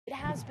It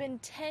has been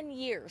 10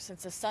 years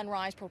since the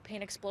Sunrise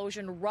Propane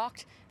explosion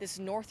rocked this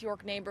North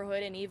York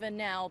neighborhood, and even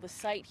now the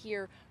site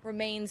here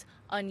remains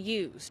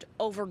unused,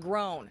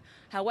 overgrown.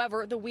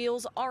 However, the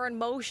wheels are in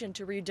motion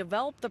to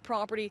redevelop the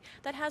property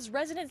that has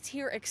residents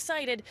here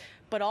excited,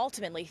 but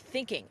ultimately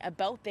thinking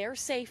about their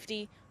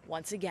safety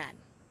once again.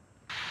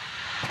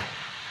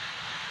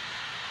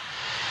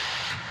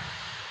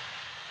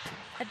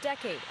 A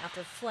decade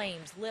after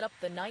flames lit up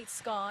the night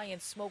sky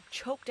and smoke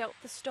choked out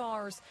the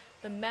stars,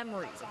 the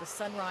memories of the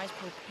Sunrise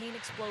Propane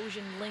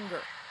explosion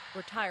linger.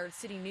 Retired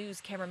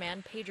CityNews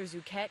cameraman Pedro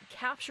Zuquet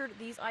captured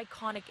these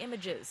iconic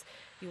images.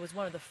 He was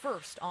one of the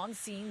first on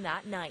scene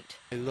that night.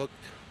 I look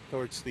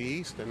towards the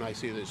east and I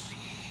see this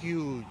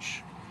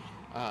huge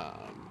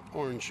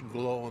orange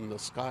glow in the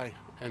sky,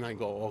 and I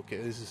go, okay,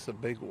 this is a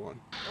big one.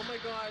 Oh my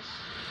gosh.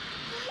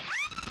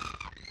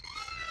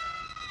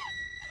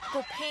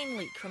 Propane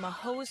leak from a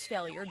hose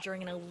failure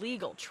during an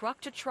illegal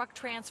truck-to-truck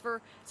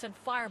transfer sent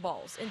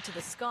fireballs into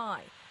the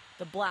sky.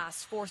 The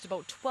blast forced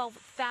about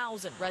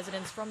 12,000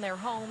 residents from their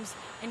homes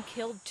and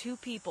killed 2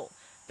 people,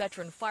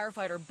 veteran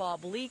firefighter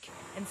Bob Leake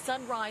and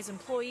Sunrise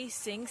employee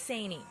Singh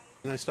Saini.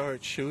 And I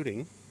started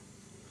shooting,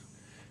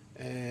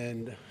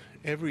 and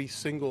every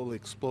single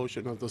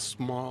explosion of the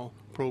small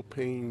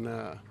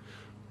propane,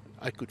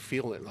 I could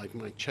feel it, like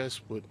my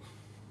chest would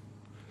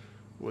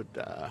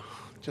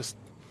just...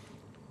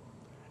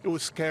 It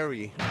was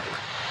scary.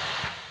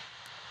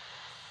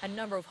 A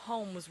number of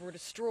homes were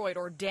destroyed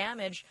or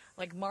damaged,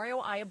 like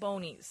Mario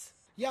Iaboni's.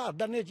 Yeah,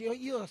 then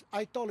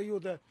I told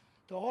you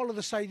all of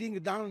the siding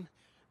down,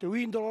 the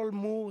window all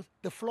moved,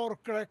 the floor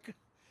cracked,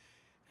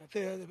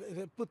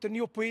 they put the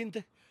new paint,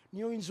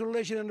 new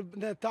insulation on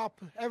the top,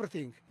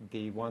 everything.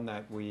 The one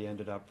that we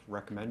ended up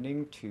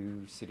recommending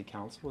to City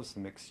Council is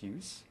the mixed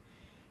use.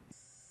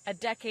 A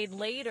decade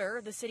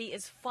later, the city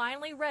is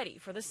finally ready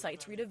for the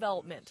site's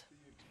redevelopment.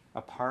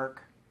 A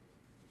park,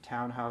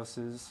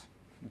 townhouses,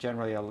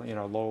 generally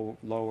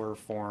lower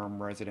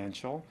form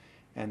residential,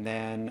 and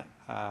then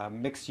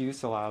mixed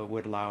use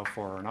would allow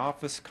for an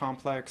office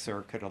complex,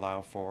 or could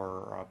allow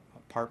for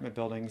apartment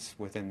buildings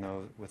within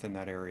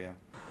that area.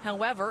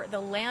 However, the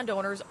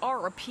landowners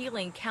are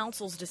appealing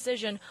council's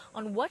decision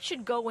on what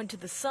should go into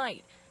the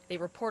site. They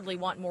reportedly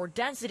want more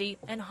density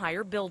and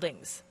higher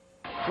buildings.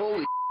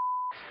 Holy.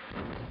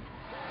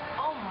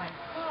 Oh my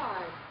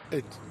God.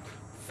 It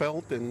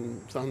felt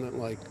and sounded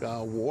like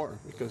war,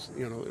 because,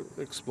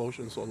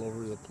 explosions all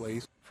over the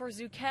place. For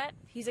Zuquet,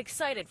 he's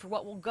excited for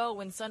what will go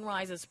in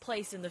Sunrise's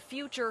place in the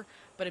future,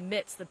 but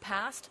admits the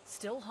past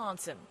still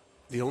haunts him.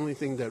 The only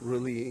thing that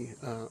really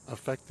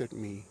affected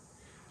me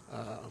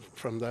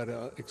from that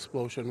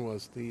explosion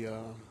was the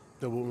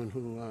woman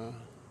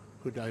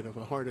who died of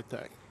a heart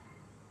attack,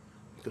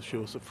 because she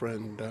was a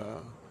friend.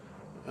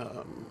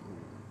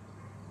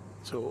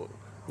 So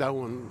that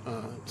one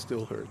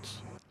still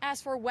hurts. As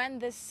for when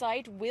this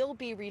site will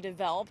be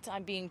redeveloped,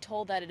 I'm being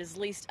told that it is at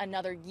least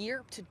another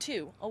year to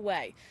 2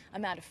 away.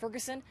 Amanda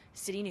Ferguson,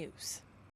 City News.